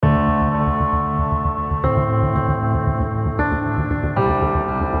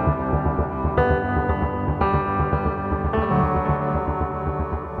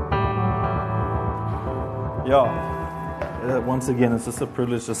Once again, it's just a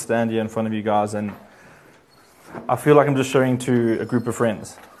privilege to stand here in front of you guys, and I feel like I'm just showing to a group of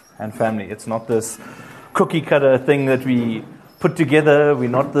friends and family. It's not this cookie cutter thing that we put together. We're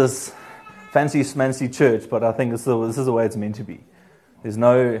not this fancy smancy church, but I think this is the way it's meant to be. There's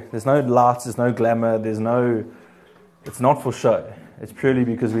no lights, there's no glamour, it's not for show. It's purely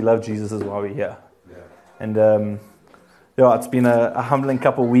because we love Jesus is why we're here. Yeah. And it's been a humbling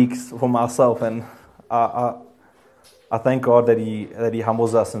couple of weeks for myself, and I thank God that He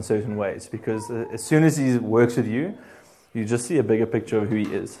humbles us in certain ways, because as soon as He works with you, you just see a bigger picture of who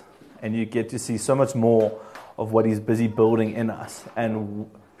He is, and you get to see so much more of what He's busy building in us, and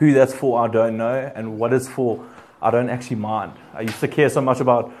who that's for I don't know, and what it's for I don't actually mind. I used to care so much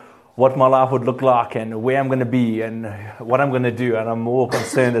about what my life would look like and where I'm going to be and what I'm going to do, and I'm more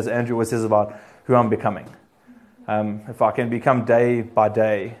concerned, as Andrew always says, about who I'm becoming. If I can become day by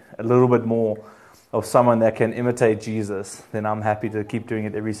day a little bit more of someone that can imitate Jesus, then I'm happy to keep doing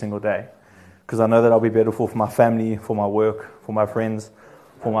it every single day, because I know that I'll be better for my family, for my work, for my friends,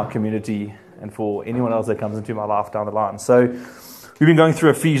 for my community, and for anyone else that comes into my life down the line. So we've been going through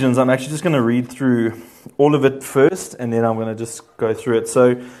Ephesians. I'm actually just going to read through all of it first, and then I'm going to just go through it.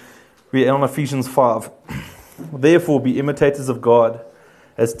 So we're on Ephesians 5. Therefore, be imitators of God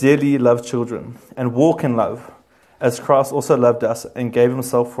as dearly loved children, and walk in love, as Christ also loved us and gave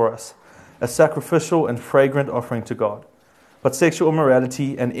Himself for us, a sacrificial and fragrant offering to God. But sexual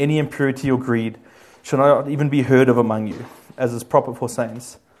immorality and any impurity or greed shall not even be heard of among you, as is proper for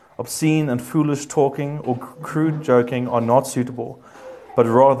saints. Obscene and foolish talking or crude joking are not suitable, but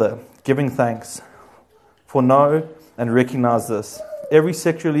rather giving thanks. For know and recognize this: every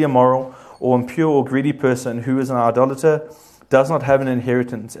sexually immoral or impure or greedy person who is an idolater does not have an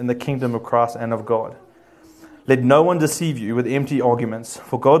inheritance in the kingdom of Christ and of God. Let no one deceive you with empty arguments,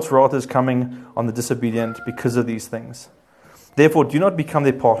 for God's wrath is coming on the disobedient because of these things. Therefore, do not become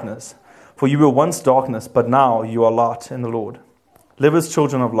their partners, for you were once darkness, but now you are light in the Lord. Live as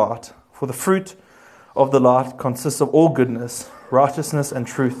children of light, for the fruit of the light consists of all goodness, righteousness, and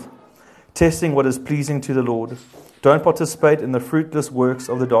truth, testing what is pleasing to the Lord. Don't participate in the fruitless works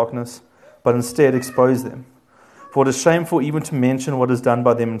of the darkness, but instead expose them. For it is shameful even to mention what is done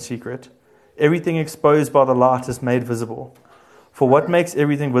by them in secret. Everything exposed by the light is made visible. For what makes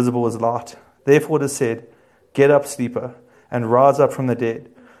everything visible is light. Therefore it is said, get up, sleeper, and rise up from the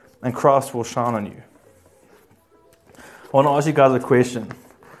dead, and Christ will shine on you. I want to ask you guys a question.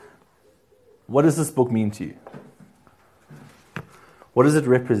 What does this book mean to you? What does it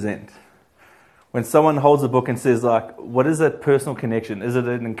represent? When someone holds a book and says, what is that personal connection? Is it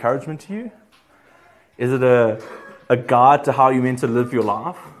an encouragement to you? Is it a guide to how you're meant to live your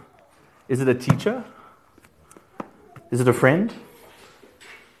life? Is it a teacher? Is it a friend?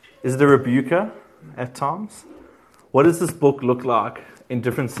 Is it a rebuker at times? What does this book look like in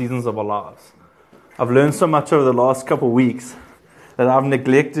different seasons of our lives? I've learned so much over the last couple of weeks that I've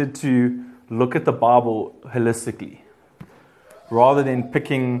neglected to look at the Bible holistically. Rather than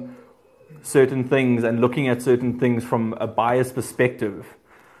picking certain things and looking at certain things from a biased perspective,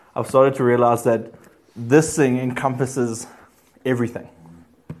 I've started to realize that this thing encompasses everything.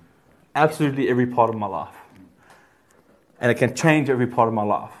 Absolutely every part of my life. And it can change every part of my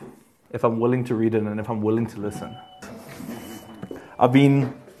life if I'm willing to read it and if I'm willing to listen. I've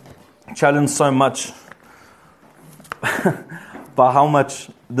been challenged so much by how much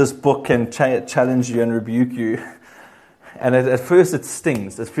this book can challenge you and rebuke you. And at first it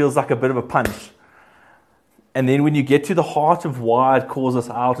stings. It feels like a bit of a punch. And then when you get to the heart of why it calls us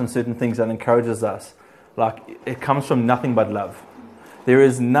out on certain things and encourages us, it comes from nothing but love. There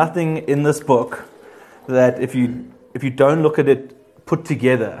is nothing in this book that if you don't look at it put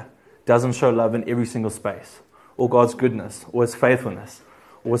together, doesn't show love in every single space, or God's goodness, or His faithfulness,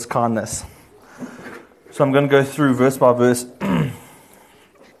 or His kindness. So I'm going to go through verse by verse.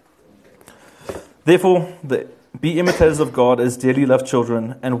 Therefore, be imitators of God as dearly loved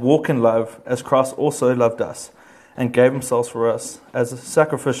children, and walk in love as Christ also loved us, and gave Himself for us as a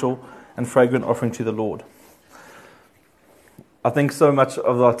sacrificial and fragrant offering to the Lord. I think so much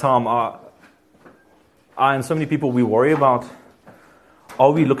of the time, I and so many people, we worry about,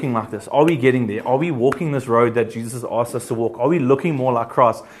 are we looking like this? Are we getting there? Are we walking this road that Jesus asked us to walk? Are we looking more like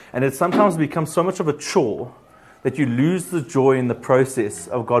Christ? And it sometimes becomes so much of a chore that you lose the joy in the process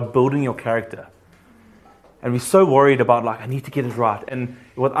of God building your character. And we're so worried about, I need to get it right. And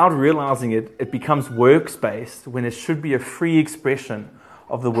without realizing it, it becomes works-based when it should be a free expression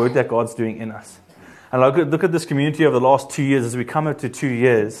of the work that God's doing in us. And look at this community over the last 2 years. As we come up to 2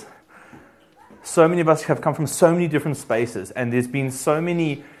 years, so many of us have come from so many different spaces, and there's been so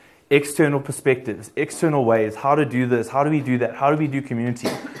many external perspectives, external ways, how to do this, how do we do that, how do we do community.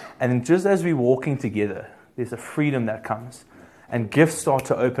 And then just as we're walking together, there's a freedom that comes. And gifts start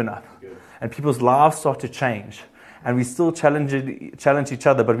to open up. And people's lives start to change. And we still challenge each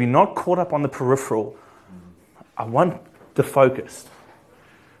other, but we're not caught up on the peripheral. I want the focus.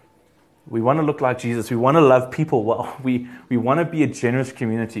 We want to look like Jesus. We want to love people well. We want to be a generous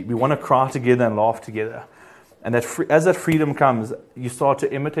community. We want to cry together and laugh together. And that as that freedom comes, you start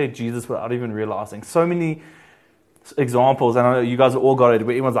to imitate Jesus without even realizing. So many examples, and I know you guys have all got it,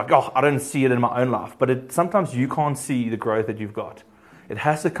 where everyone's like, oh, I don't see it in my own life. But sometimes you can't see the growth that you've got. It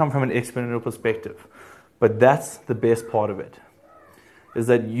has to come from an external perspective. But that's the best part of it, is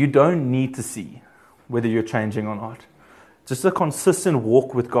that you don't need to see whether you're changing or not. Just a consistent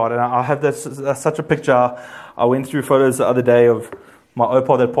walk with God. And I have such a picture. I went through photos the other day of my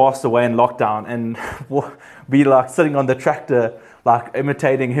opa that passed away in lockdown, and be like sitting on the tractor, like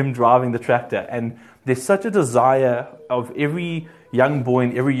imitating him driving the tractor. And there's such a desire of every young boy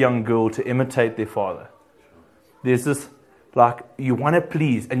and every young girl to imitate their father. There's this, like, you want to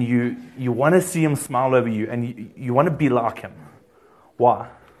please, and you want to see him smile over you, and you want to be like him. Why?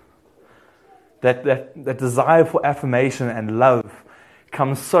 That desire for affirmation and love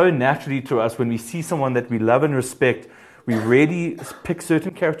comes so naturally to us when we see someone that we love and respect. We really pick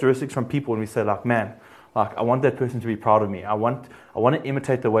certain characteristics from people, and we say, like, man, like, I want that person to be proud of me. I want to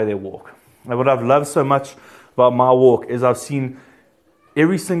imitate the way they walk. And what I've loved so much about my walk is I've seen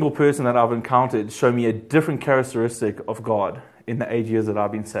every single person that I've encountered show me a different characteristic of God in the 8 years that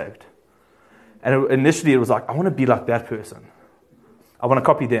I've been saved. And initially it was like, I want to be like that person. I want to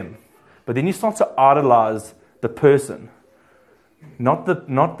copy them. But then you start to idolize the person, not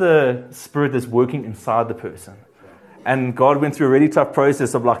the spirit that's working inside the person. And God went through a really tough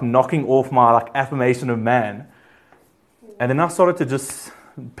process of like knocking off my like affirmation of man. And then I started to just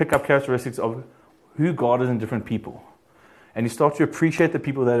pick up characteristics of who God is in different people. And you start to appreciate the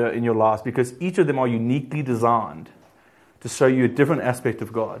people that are in your lives, because each of them are uniquely designed to show you a different aspect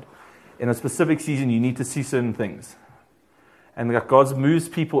of God. In a specific season, you need to see certain things. And like God moves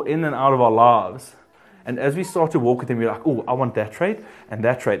people in and out of our lives. And as we start to walk with Him, you're like, oh, I want that trait and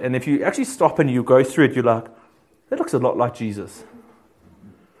that trait. And if you actually stop and you go through it, you're like, that looks a lot like Jesus.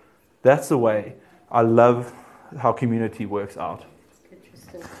 That's the way I love how community works out.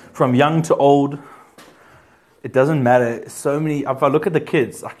 From young to old, it doesn't matter. So many, if I look at the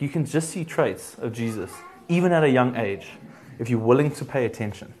kids, like you can just see traits of Jesus, even at a young age, if you're willing to pay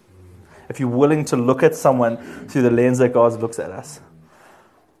attention. If you're willing to look at someone through the lens that God looks at us.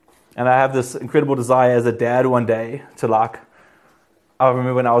 And I have this incredible desire as a dad one day to like, I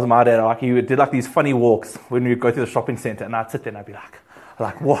remember when I was my dad, like he did like these funny walks when we would go to the shopping center, and I'd sit there and I'd be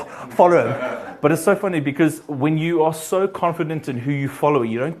like, whoa, follow him. But it's so funny because when you are so confident in who you follow,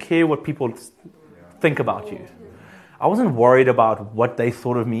 you don't care what people think about you. I wasn't worried about what they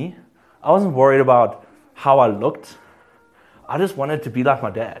thought of me. I wasn't worried about how I looked. I just wanted to be like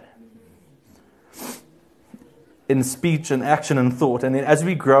my dad. In speech and action and thought. And then as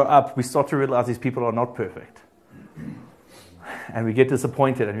we grow up, we start to realize these people are not perfect. And we get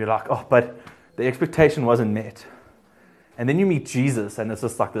disappointed and you're like, oh, but the expectation wasn't met. And then you meet Jesus and it's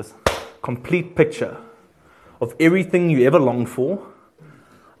just like this complete picture of everything you ever longed for,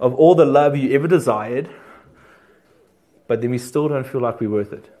 of all the love you ever desired, but then we still don't feel like we're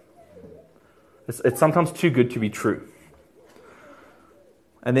worth it. It's sometimes too good to be true.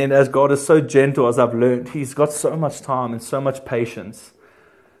 And then as God is so gentle, as I've learned, He's got so much time and so much patience.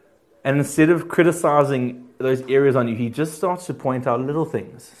 And instead of criticizing those areas on you, He just starts to point out little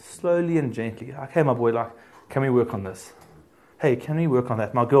things, slowly and gently. Like, hey, my boy, like, can we work on this? Hey, can we work on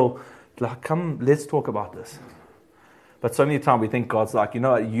that? My girl, like, come, let's talk about this. But so many times we think God's like, you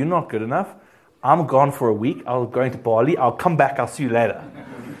know what, you're not good enough. I'm gone for a week. I'm going to Bali. I'll come back. I'll see you later.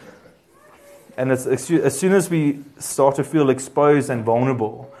 And as soon as we start to feel exposed and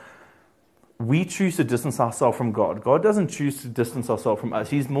vulnerable, we choose to distance ourselves from God. God doesn't choose to distance ourselves from us.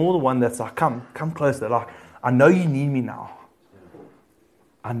 He's more the one that's like, come closer. Like, I know you need me now.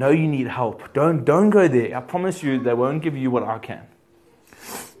 I know you need help. Don't go there. I promise you they won't give you what I can.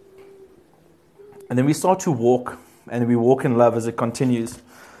 And then we start to walk, and we walk in love as it continues.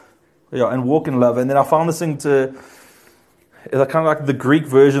 Yeah, and walk in love. And then I found this thing it's kind of like the Greek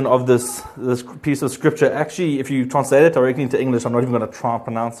version of this piece of scripture. Actually, if you translate it directly into English, I'm not even going to try and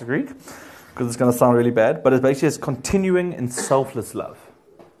pronounce the Greek because it's going to sound really bad. But it basically says continuing in selfless love.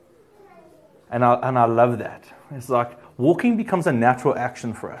 And I love that. It's like walking becomes a natural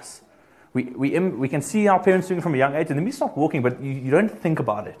action for us. We can see our parents doing it from a young age, and then we start walking, but you don't think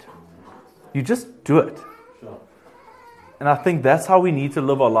about it. You just do it. And I think that's how we need to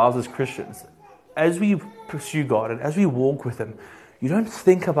live our lives as Christians. As we pursue God and as we walk with Him, you don't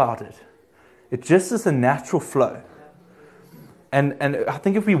think about it. It just is a natural flow. And I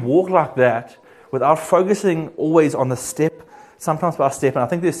think if we walk like that, without focusing always on the step, sometimes by step, and I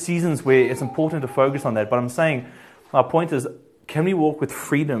think there's seasons where it's important to focus on that, but I'm saying, my point is, can we walk with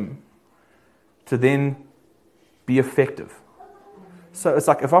freedom to then be effective? So it's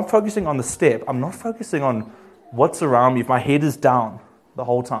like, if I'm focusing on the step, I'm not focusing on what's around me, if my head is down the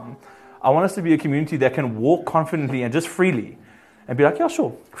whole time. I want us to be a community that can walk confidently and just freely and be like, yeah,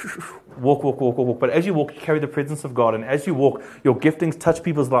 sure. Walk. But as you walk, you carry the presence of God. And as you walk, your giftings touch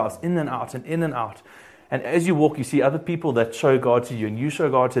people's lives in and out and in and out. And as you walk, you see other people that show God to you and you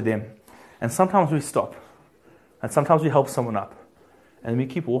show God to them. And sometimes we stop. And sometimes we help someone up. And we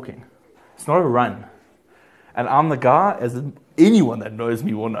keep walking. It's not a run. And I'm the guy, as anyone that knows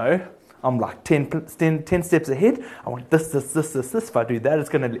me will know, I'm like 10 steps ahead. I want this. If I do that, it's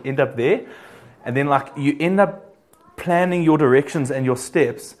going to end up there. And then like you end up planning your directions and your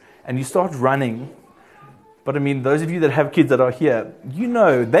steps, and you start running. But I mean, those of you that have kids that are here, you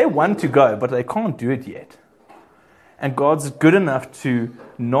know they want to go, but they can't do it yet. And God's good enough to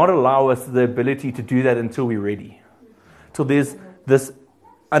not allow us the ability to do that until we're ready. Till there's this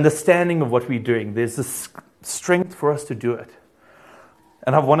understanding of what we're doing. There's this strength for us to do it.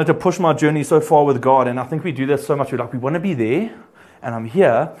 And I've wanted to push my journey so far with God, and I think we do that so much. We're like, we want to be there, and I'm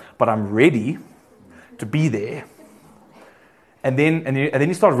here, but I'm ready to be there. And then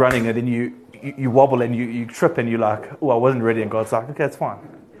you start running, and then you wobble, and you trip, and you're like, oh, I wasn't ready. And God's like, okay, it's fine.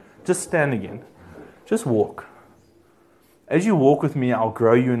 Just stand again. Just walk. As you walk with me, I'll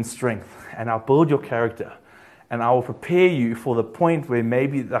grow you in strength, and I'll build your character, and I will prepare you for the point where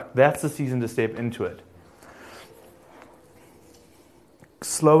maybe that's the season to step into it.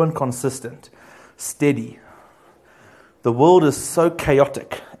 Slow and consistent, steady. The world is so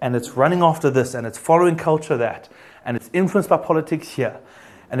chaotic, and it's running after this, and it's following culture that, and it's influenced by politics here,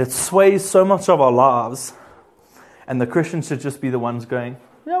 and it sways so much of our lives, and the Christians should just be the ones going,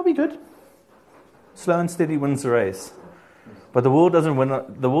 yeah, I'll be good. Slow and steady wins the race. But the world doesn't win.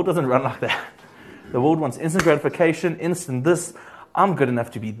 The world doesn't run like that. The world wants instant gratification, instant this. I'm good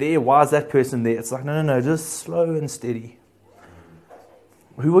enough to be there. Why is that person there? It's like, no, just slow and steady.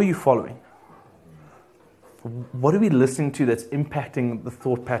 Who are you following? What are we listening to that's impacting the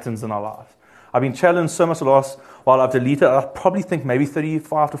thought patterns in our lives? I've been challenged so much the last while I've deleted. I probably think maybe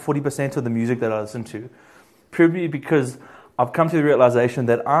 35 to 40% of the music that I listen to. Purely because I've come to the realization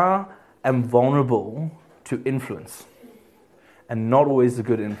that I am vulnerable to influence. And not always a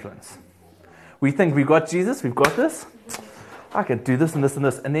good influence. We think we've got Jesus, we've got this. I can do this and this and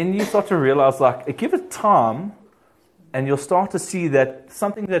this. And then you start to realize, like, give it time, and you'll start to see that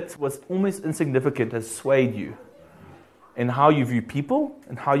something that was almost insignificant has swayed you in how you view people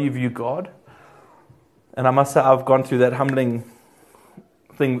and how you view God. And I must say, I've gone through that humbling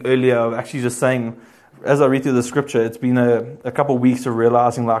thing earlier of actually just saying, as I read through the scripture, it's been a couple of weeks of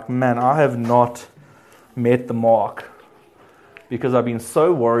realizing, like, man, I have not met the mark because I've been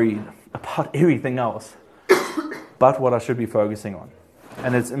so worried about everything else but what I should be focusing on.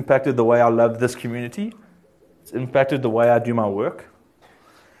 And it's impacted the way I love this community. It's impacted the way I do my work.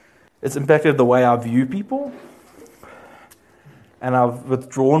 It's impacted the way I view people. And I've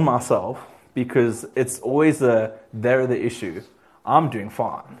withdrawn myself because it's always they're the issue. I'm doing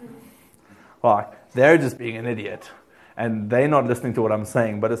fine. Like, they're just being an idiot. And they're not listening to what I'm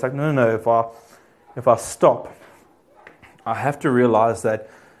saying. But it's like, no, if I stop, I have to realize that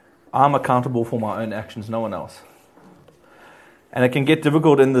I'm accountable for my own actions, no one else. And it can get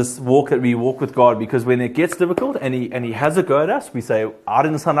difficult in this walk that we walk with God, because when it gets difficult and he has a go at us, we say, I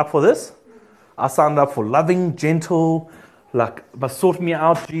didn't sign up for this. I signed up for loving, gentle, but sort me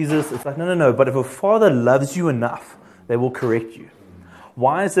out, Jesus. It's like, no. But if a father loves you enough, they will correct you.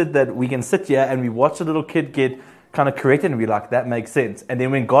 Why is it that we can sit here and we watch a little kid get kind of corrected and be like, that makes sense. And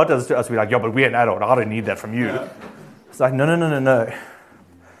then when God does it to us, we're like, yeah, but we're an adult. I don't need that from you. Yeah. It's like, no.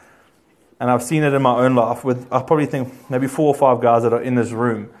 And I've seen it in my own life with, I probably think, maybe 4 or 5 guys that are in this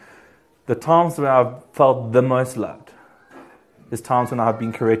room. The times when I've felt the most loved is times when I've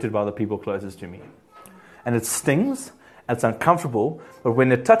been corrected by the people closest to me. And it stings, and it's uncomfortable, but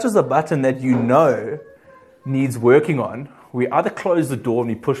when it touches a button that you know needs working on, we either close the door and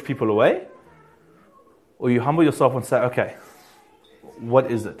we push people away, or you humble yourself and say, okay,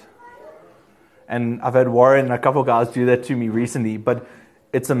 what is it? And I've had Warren and a couple of guys do that to me recently, but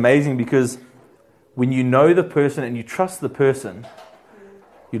it's amazing because when you know the person and you trust the person,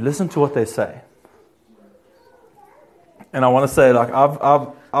 you listen to what they say. And I want to say, like,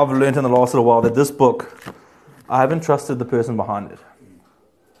 I've learned in the last little while that this book, I haven't trusted the person behind it.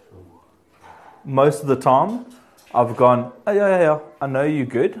 Most of the time, I've gone, oh, yeah, I know you're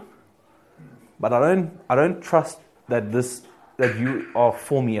good, but I don't trust that you are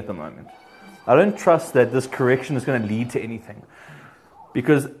for me at the moment. I don't trust that this correction is going to lead to anything.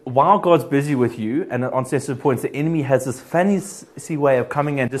 Because while God's busy with you, and on sensitive points, the enemy has this fancy way of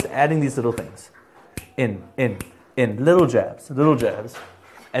coming and just adding these little things. In, little jabs.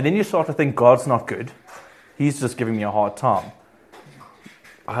 And then you start to think God's not good. He's just giving me a hard time.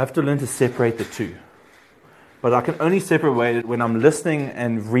 I have to learn to separate the two. But I can only separate it when I'm listening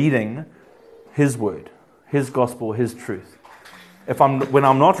and reading His word, His gospel, His truth. When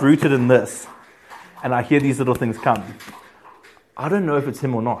I'm not rooted in this, and I hear these little things come, I don't know if it's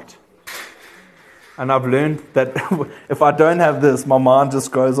Him or not. And I've learned that if I don't have this, my mind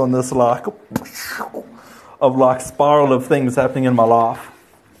just goes on this spiral of things happening in my life.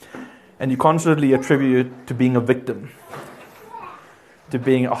 And you constantly attribute it to being a victim. To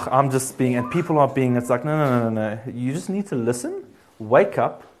being, I'm just being, and people are being, it's like, no. You just need to listen, wake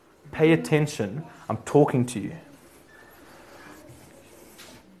up, pay attention. I'm talking to you.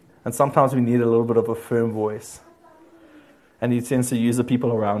 And sometimes we need a little bit of a firm voice. And He tends to use the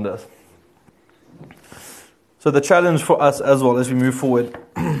people around us. So the challenge for us as well as we move forward.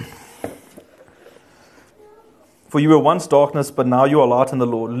 For you were once darkness, but now you are light in the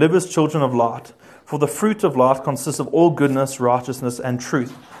Lord. Live as children of light. For the fruit of light consists of all goodness, righteousness, and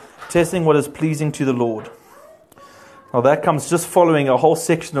truth, testing what is pleasing to the Lord. Now that comes just following a whole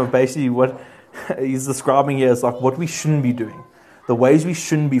section of basically what he's describing here as like what we shouldn't be doing, the ways we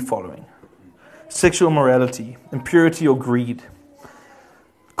shouldn't be following. Sexual immorality, impurity or greed,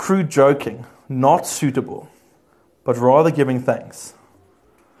 crude joking, not suitable, but rather giving thanks.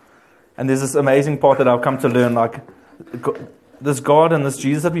 And there's this amazing part that I've come to learn, like this God and this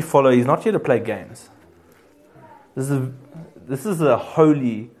Jesus that we follow, He's not here to play games. This is a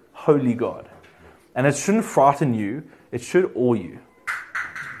holy, holy God. And it shouldn't frighten you, it should awe you.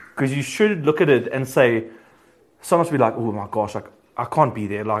 Because you should look at it and say, someone should be like, oh my gosh, like I can't be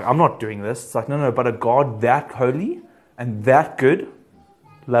there, like I'm not doing this. It's like, no, but a God that holy and that good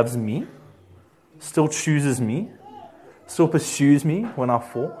loves me, still chooses me, still pursues me when I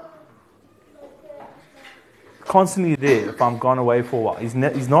fall. Constantly there if I'm gone away for a while.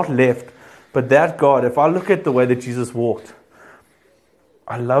 He's not left. But that God, if I look at the way that Jesus walked,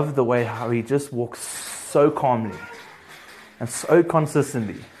 I love the way how He just walks so calmly and so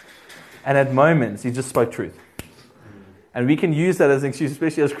consistently. And at moments, He just spoke truth. And we can use that as an excuse,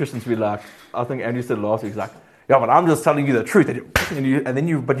 especially as Christians, to be like, I think Andrew said last week, he's like, yeah, but I'm just telling you the truth.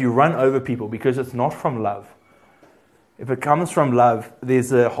 But you run over people because it's not from love. If it comes from love,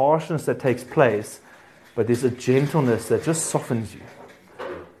 there's a harshness that takes place, but there's a gentleness that just softens you.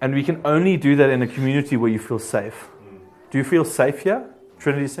 And we can only do that in a community where you feel safe. Do you feel safe here,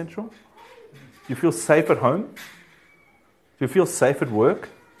 Trinity Central? Do you feel safe at home? Do you feel safe at work?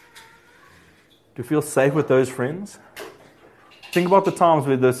 Do you feel safe with those friends? Think about the times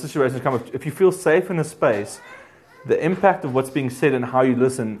where those situations come up. If you feel safe in a space, the impact of what's being said and how you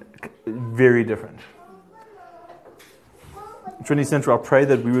listen is very different. Trinity Central, I pray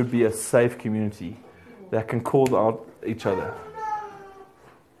that we would be a safe community that can call out each other.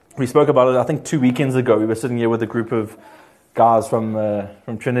 We spoke about it, I think 2 weekends ago. We were sitting here with a group of guys from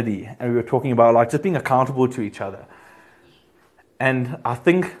Trinity, and we were talking about like just being accountable to each other. And I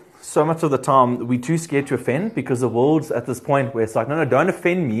think so much of the time we're too scared to offend because the world's at this point where it's like, no, don't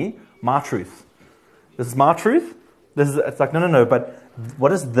offend me, my truth. This is my truth. It's like, no, but what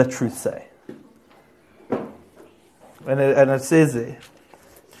does the truth say? And it says there,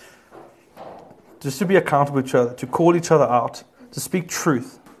 just to be accountable to each other, to call each other out, to speak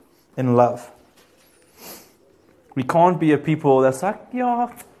truth in love. We can't be a people that's like, yeah,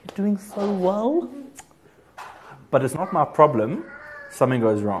 you're doing so well. But it's not my problem something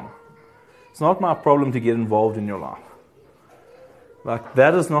goes wrong. It's not my problem to get involved in your life. Like,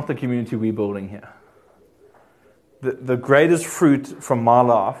 that is not the community we're building here. The greatest fruit from my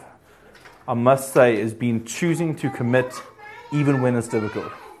life, I must say, is being choosing to commit even when it's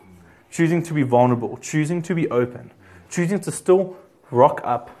difficult. Choosing to be vulnerable, choosing to be open, choosing to still rock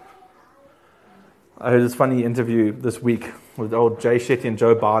up. I heard this funny interview this week with old Jay Shetty and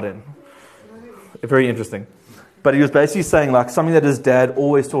Joe Biden. Very interesting. But he was basically saying like something that his dad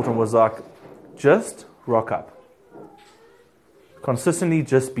always taught him was like, just rock up. Consistently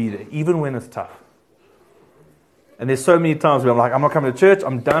just be there, even when it's tough. And there's so many times where I'm like, I'm not coming to church,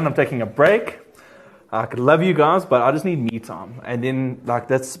 I'm done, I'm taking a break. I could love you guys, but I just need me time. And then like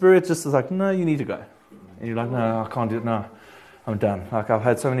that spirit just is like, no, you need to go. And you're like, no, I can't do it, no. I'm done. Like, I've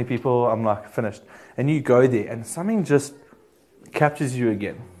had so many people, I'm like, finished. And you go there, and something just captures you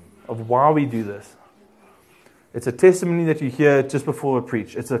again of why we do this. It's a testimony that you hear just before we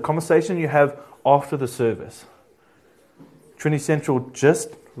preach. It's a conversation you have after the service. Trinity Central, just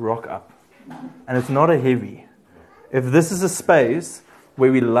rock up. And it's not a heavy. If this is a space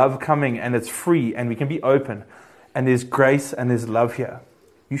where we love coming and it's free and we can be open and there's grace and there's love here,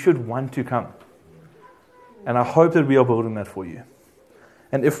 you should want to come. And I hope that we are building that for you.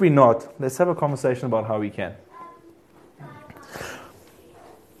 And if we're not, let's have a conversation about how we can.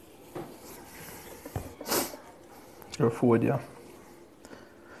 Go forward, yeah.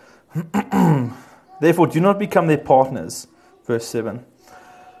 Therefore, do not become their partners. Verse 7.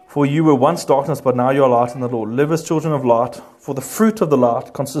 For you were once darkness, but now you are light in the Lord. Live as children of light, for the fruit of the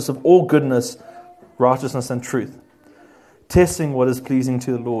light consists of all goodness, righteousness, and truth, testing what is pleasing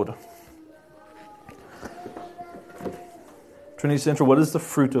to the Lord. Trinity Central, what is the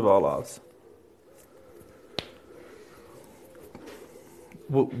fruit of our lives?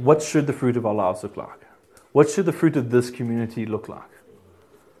 What should the fruit of our lives look like? What should the fruit of this community look like?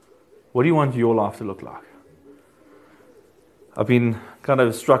 What do you want your life to look like? I've been kind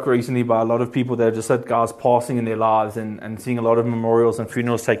of struck recently by a lot of people that have just had guys passing in their lives and seeing a lot of memorials and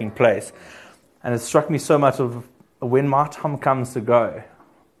funerals taking place. And it struck me so much of when my time comes to go,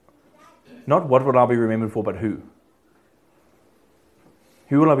 not what will I be remembered for, but who?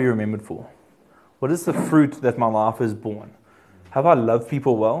 Who will I be remembered for? What is the fruit that my life has borne? Have I loved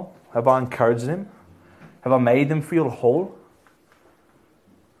people well? Have I encouraged them? Have I made them feel whole?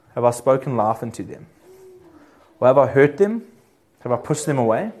 Have I spoken life into them? Or have I hurt them? Have I pushed them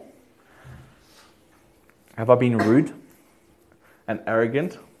away? Have I been rude and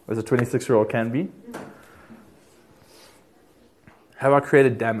arrogant, as a 26-year-old can be? Have I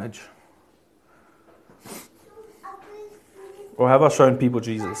created damage? Or have I shown people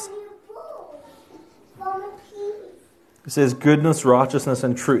Jesus? It says goodness, righteousness,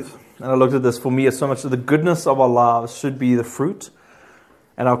 and truth. And I looked at this. For me, it's so much of the goodness of our lives should be the fruit.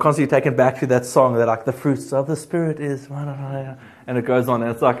 And I'm constantly taken back to that song that like the fruits of the Spirit is, and it goes on.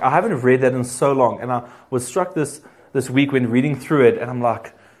 And it's like, I haven't read that in so long. And I was struck this week when reading through it. And I'm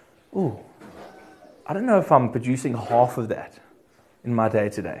like, ooh, I don't know if I'm producing half of that in my day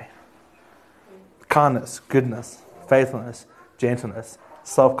today. Kindness, goodness, faithfulness, gentleness,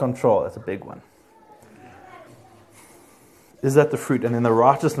 self-control. That's a big one. Is that the fruit? And then the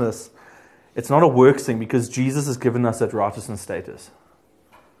righteousness, it's not a works thing because Jesus has given us that righteousness status.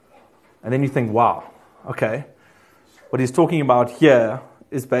 And then you think, wow, okay. What he's talking about here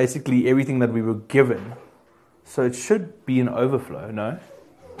is basically everything that we were given. So it should be an overflow, no?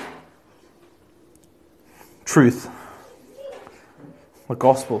 Truth. The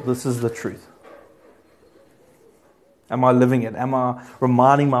gospel, this is the truth. Am I living it? Am I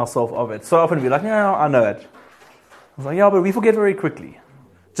reminding myself of it? So often we be like, no, I know it. I was like, yeah, but we forget very quickly.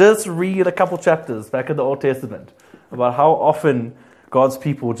 Just read a couple chapters back in the Old Testament about how often God's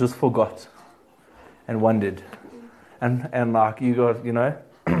people just forgot and wondered. And like you got,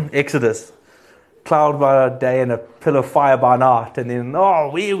 Exodus, cloud by day and a pillar of fire by night. And then,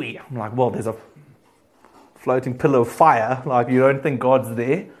 wee. I'm like, well, there's a floating pillar of fire. Like, you don't think God's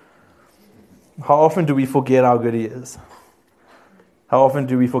there? How often do we forget how good He is? How often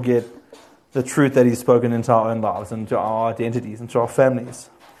do we forget the truth that He's spoken into our own lives, into our identities, into our families?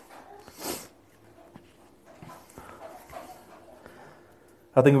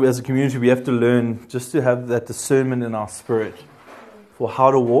 I think as a community we have to learn just to have that discernment in our spirit for how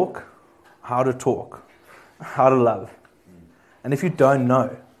to walk, how to talk, how to love. And if you don't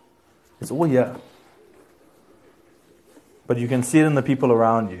know, it's all here. But you can see it in the people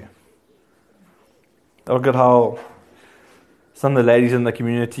around you. Look at how some of the ladies in the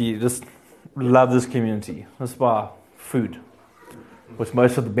community just love this community. Just by food, which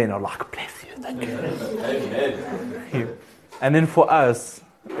most of the men are like, bless you, thank you. And then for us,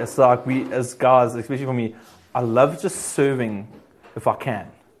 it's like we as guys, especially for me, I love just serving if I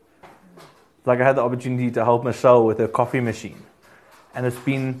can. Like I had the opportunity to help Michelle with her coffee machine. And it's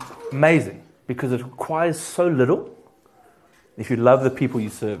been amazing because it requires so little if you love the people you're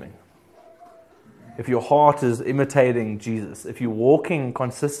serving. If your heart is imitating Jesus, if you're walking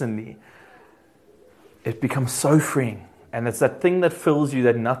consistently, it becomes so freeing. And it's that thing that fills you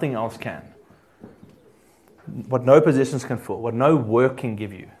that nothing else can. What no possessions can fill, what no work can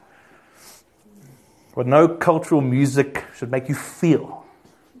give you, what no cultural music should make you feel.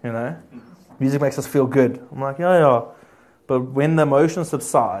 Music makes us feel good. I'm like, yeah. But when the emotions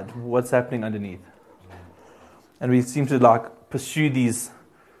subside, what's happening underneath? And we seem to pursue these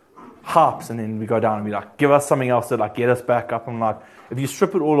harps, and then we go down and we like, give us something else to like get us back up. I'm like, if you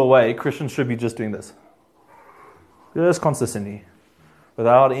strip it all away, Christians should be just doing this. Just consistency,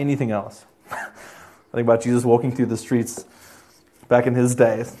 without anything else. I think about Jesus walking through the streets back in his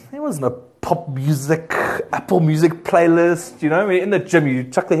days. There was no pop music, Apple Music playlist. You know, in the gym, you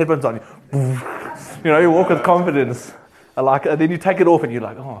chuck the headphones on, you walk with confidence. And then you take it off and you're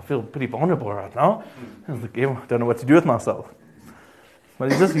like, oh, I feel pretty vulnerable right now. I was like, I don't know what to do with myself.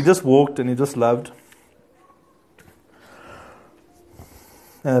 But he just walked and he just loved.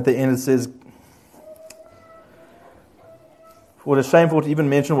 And at the end it says, for it is shameful to even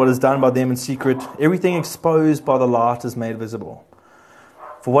mention what is done by them in secret. Everything exposed by the light is made visible.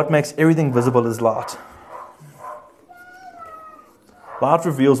 For what makes everything visible is light. Light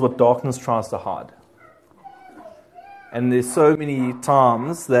reveals what darkness tries to hide. And there's so many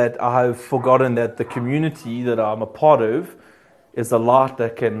times that I have forgotten that the community that I'm a part of is the light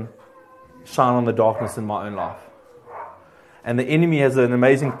that can shine on the darkness in my own life. And the enemy has an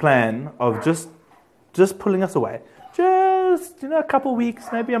amazing plan of just pulling us away. Just, a couple weeks,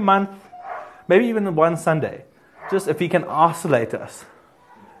 maybe a month, maybe even one Sunday. Just if he can isolate us,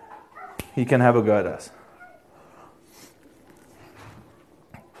 he can have a go at us.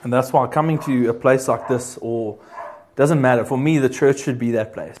 And that's why coming to a place like this, or doesn't matter, for me the church should be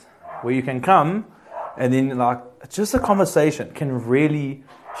that place where you can come and then just a conversation can really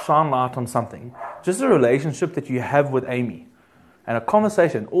shine light on something. Just a relationship that you have with Amy. And a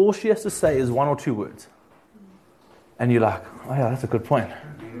conversation, all she has to say is 1 or 2 words. And you're like, oh yeah, that's a good point.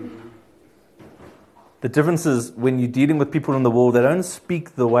 The difference is when you're dealing with people in the world, they don't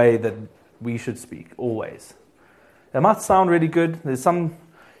speak the way that we should speak, always. They might sound really good. There's some,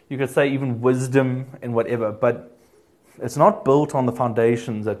 you could say even wisdom and whatever, but it's not built on the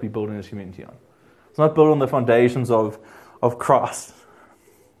foundations that we build in this community on. It's not built on the foundations of Christ.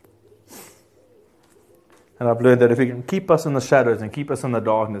 And I've learned that if he can keep us in the shadows and keep us in the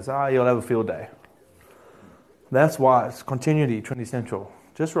darkness, you'll have a field day. That's why it's continuity, Trinity Central.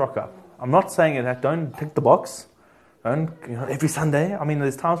 Just rock up. I'm not saying it, don't tick the box. Don't, every Sunday. I mean,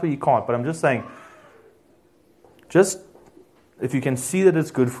 there's times where you can't, but I'm just saying, just if you can see that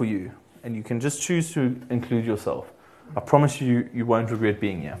it's good for you, and you can just choose to include yourself, I promise you, you won't regret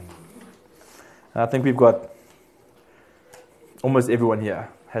being here. And I think we've got, almost everyone here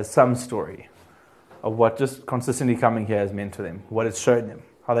has some story of what just consistently coming here has meant to them, what it's shown them,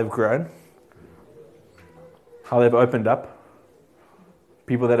 how they've grown, how they've opened up.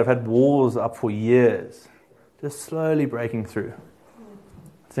 People that have had walls up for years, just slowly breaking through.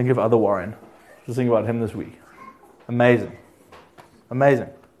 Think of Other Warren. Just think about him this week. Amazing. Amazing.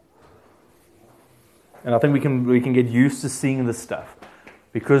 And I think we can get used to seeing this stuff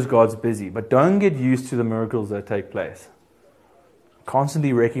because God's busy. But don't get used to the miracles that take place.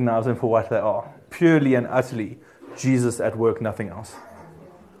 Constantly recognize them for what they are. Purely and utterly Jesus at work, nothing else.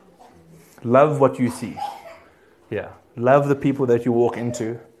 Love what you see. Yeah. Love the people that you walk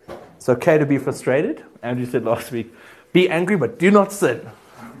into. It's okay to be frustrated. Andrew said last week, be angry but do not sin.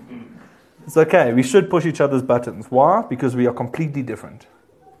 It's okay. We should push each other's buttons. Why? Because we are completely different.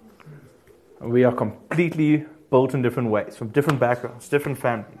 We are completely built in different ways, from different backgrounds, different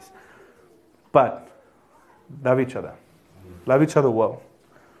families. But love each other. Love each other well.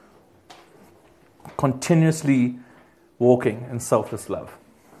 Continuously walking in selfless love.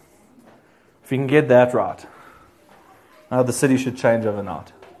 If you can get that right, the city should change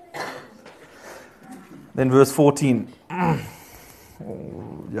overnight. Then verse 14.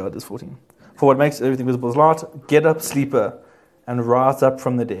 It is 14. For what makes everything visible is light. Get up, sleeper, and rise up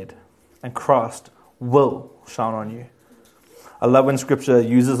from the dead, and Christ will shine on you. I love when Scripture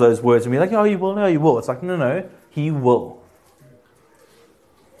uses those words and we're like, oh, you will, no, you will. It's like, no, he will.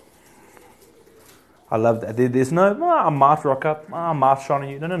 I love that. There's no, I might rock up, I might shine on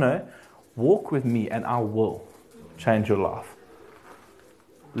you. No. Walk with me and I will change your life.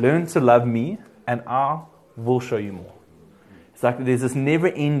 Learn to love me and I will show you more. It's like there's this never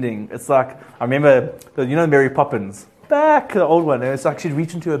ending. It's like, I remember, Mary Poppins, back, the old one, and it's like she'd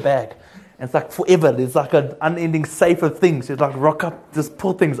reach into her bag. And it's like forever, there's like an unending safe of things. She'd like rock up, just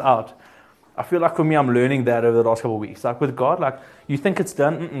pull things out. I feel like for me, I'm learning that over the last couple of weeks. Like with God, like you think it's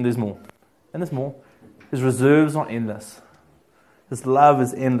done, there's more. And there's more. His reserves are endless. His love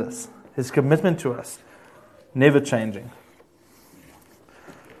is endless. His commitment to us, never changing.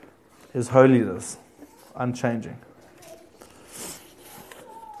 His holiness, unchanging.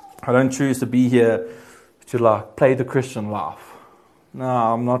 I don't choose to be here to like play the Christian life. No,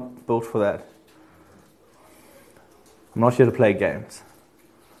 I'm not built for that. I'm not here to play games.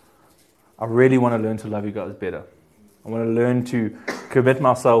 I really want to learn to love you guys better. I want to learn to commit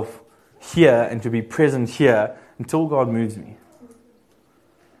myself here and to be present here until God moves me.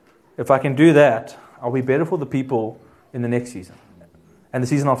 If I can do that, I'll be better for the people in the next season and the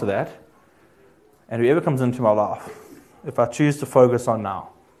season after that. And whoever comes into my life, if I choose to focus on now,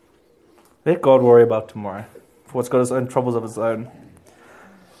 let God worry about tomorrow, for it's got its own troubles of its own.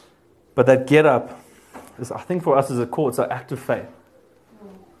 But that get up is, I think for us as a core, it's an act of faith.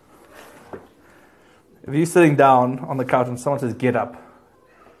 If you're sitting down on the couch and someone says, get up,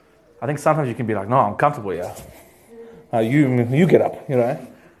 I think sometimes you can be like, no, I'm comfortable here. You get up, you know.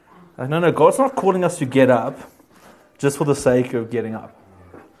 Like, no, God's not calling us to get up just for the sake of getting up.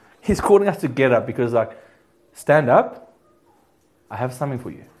 He's calling us to get up because, like, stand up, I have something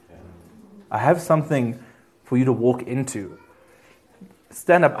for you. I have something for you to walk into.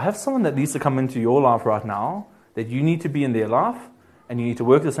 Stand up, I have someone that needs to come into your life right now, that you need to be in their life, and you need to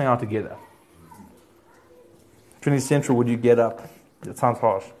work this thing out together. Trinity Central, would you get up? It sounds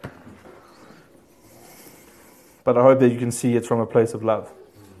harsh. But I hope that you can see it's from a place of love.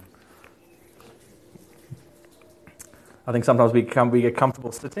 I think sometimes we get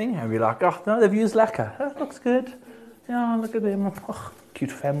comfortable sitting and we're like, oh, no, the view's lacquer. Oh, it looks good. Yeah, look at them. Oh,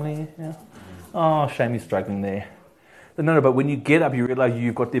 cute family. Yeah. Oh, shame he's struggling there. But no, but when you get up, you realize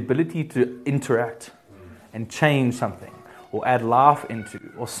you've got the ability to interact and change something or add life into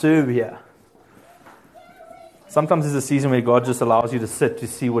or serve here. Sometimes there's a season where God just allows you to sit to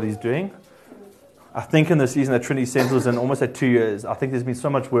see what he's doing. I think in the season that Trinity Central is in, almost at 2 years, I think there's been so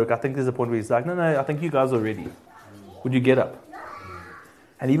much work. I think there's a point where he's like, no, I think you guys are ready. Would you get up?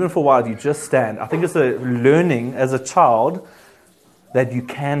 And even for a while, you just stand. I think it's a learning as a child that you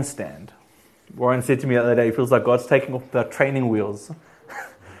can stand. Warren said to me the other day, he feels like God's taking off the training wheels.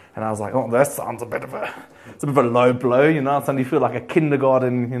 And I was like, oh, that sounds it's a bit of a low blow, you know. Suddenly you feel like a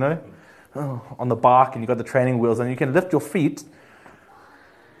kindergarten, you know, on the bike, and you've got the training wheels, and you can lift your feet.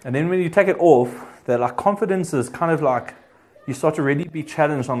 And then when you take it off, that like confidence is kind of like, you start to really be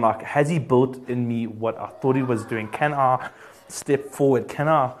challenged on like, has he built in me what I thought he was doing? Can I step forward? Can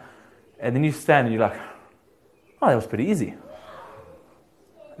I? And then you stand and you're like, oh, that was pretty easy.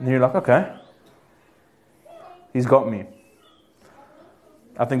 And then you're like, okay, he's got me.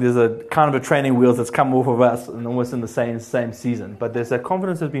 I think there's a kind of a training wheels that's come off of us and almost in the same season. But there's that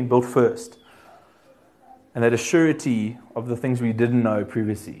confidence that's been built first. And that assurity of the things we didn't know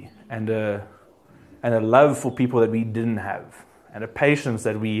previously. And a love for people that we didn't have. And a patience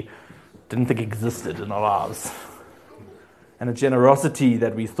that we didn't think existed in our lives. And a generosity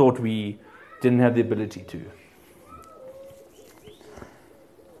that we thought we didn't have the ability to.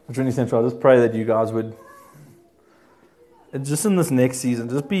 Trinity Central, I just pray that you guys would, just in this next season,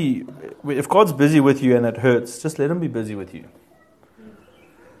 just be, if God's busy with you and it hurts, just let him be busy with you.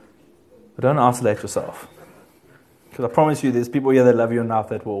 But don't isolate yourself. Because I promise you, there's people here that love you enough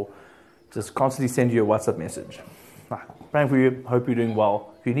that will just constantly send you a WhatsApp message. Praying for you, hope you're doing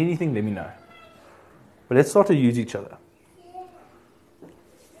well. If you need anything, let me know. But let's start to use each other.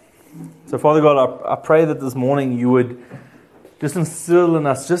 So Father God, I pray that this morning you would just instill in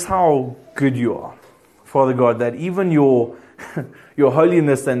us just how good you are. Father God, that even your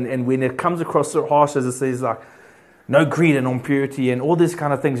holiness and when it comes across so harsh as it says like no greed and impurity and all these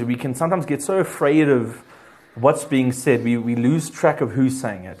kind of things, we can sometimes get so afraid of what's being said. We lose track of who's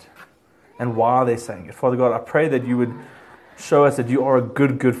saying it and why they're saying it. Father God, I pray that you would show us that you are a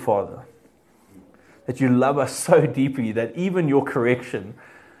good, good Father. That you love us so deeply that even your correction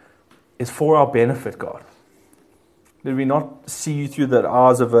is for our benefit, God. That we not see you through the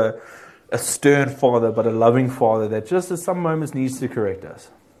eyes of a stern Father, but a loving Father that just at some moments needs to correct us.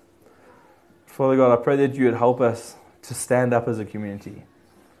 Father God, I pray that you would help us to stand up as a community,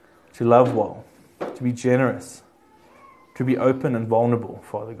 to love well, to be generous, to be open and vulnerable,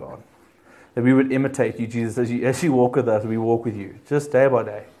 Father God. That we would imitate you, Jesus, as you walk with us, we walk with you, just day by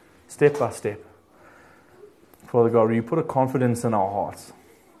day, step by step. Father God, will you put a confidence in our hearts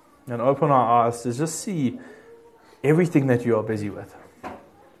and open our eyes to just see everything that you are busy with.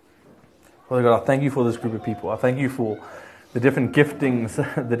 Father God, I thank you for this group of people. I thank you for the different giftings,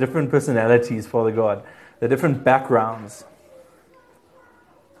 the different personalities, Father God, the different backgrounds.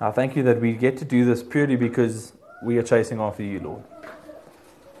 I thank you that we get to do this purely because we are chasing after you, Lord.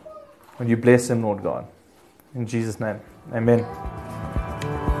 And you bless them, Lord God. In Jesus' name, amen.